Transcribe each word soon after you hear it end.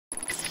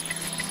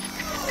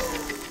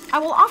I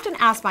will often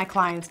ask my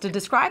clients to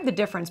describe the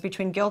difference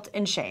between guilt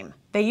and shame.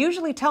 They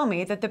usually tell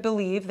me that they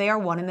believe they are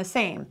one and the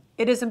same.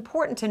 It is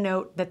important to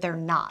note that they're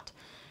not.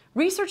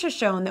 Research has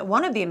shown that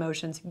one of the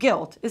emotions,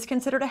 guilt, is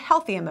considered a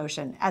healthy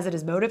emotion as it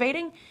is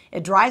motivating,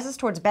 it drives us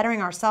towards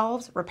bettering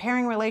ourselves,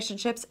 repairing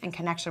relationships, and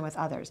connection with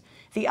others.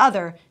 The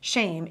other,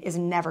 shame, is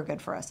never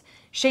good for us.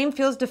 Shame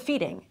feels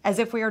defeating, as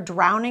if we are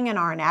drowning in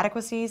our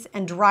inadequacies,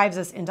 and drives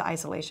us into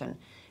isolation.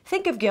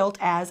 Think of guilt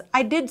as,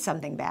 I did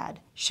something bad.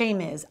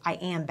 Shame is, I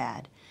am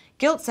bad.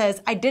 Guilt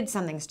says, I did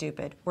something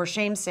stupid, where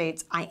shame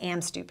states, I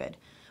am stupid.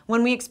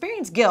 When we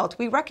experience guilt,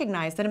 we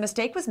recognize that a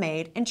mistake was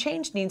made and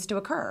change needs to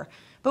occur,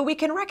 but we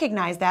can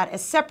recognize that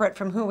as separate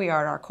from who we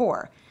are at our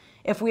core.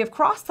 If we have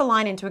crossed the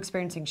line into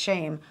experiencing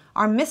shame,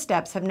 our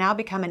missteps have now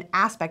become an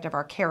aspect of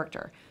our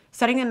character,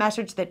 setting the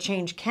message that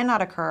change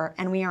cannot occur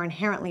and we are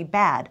inherently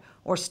bad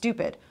or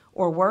stupid,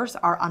 or worse,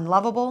 are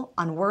unlovable,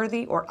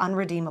 unworthy, or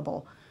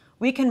unredeemable.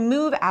 We can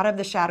move out of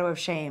the shadow of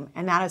shame,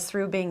 and that is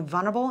through being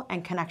vulnerable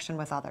and connection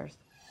with others.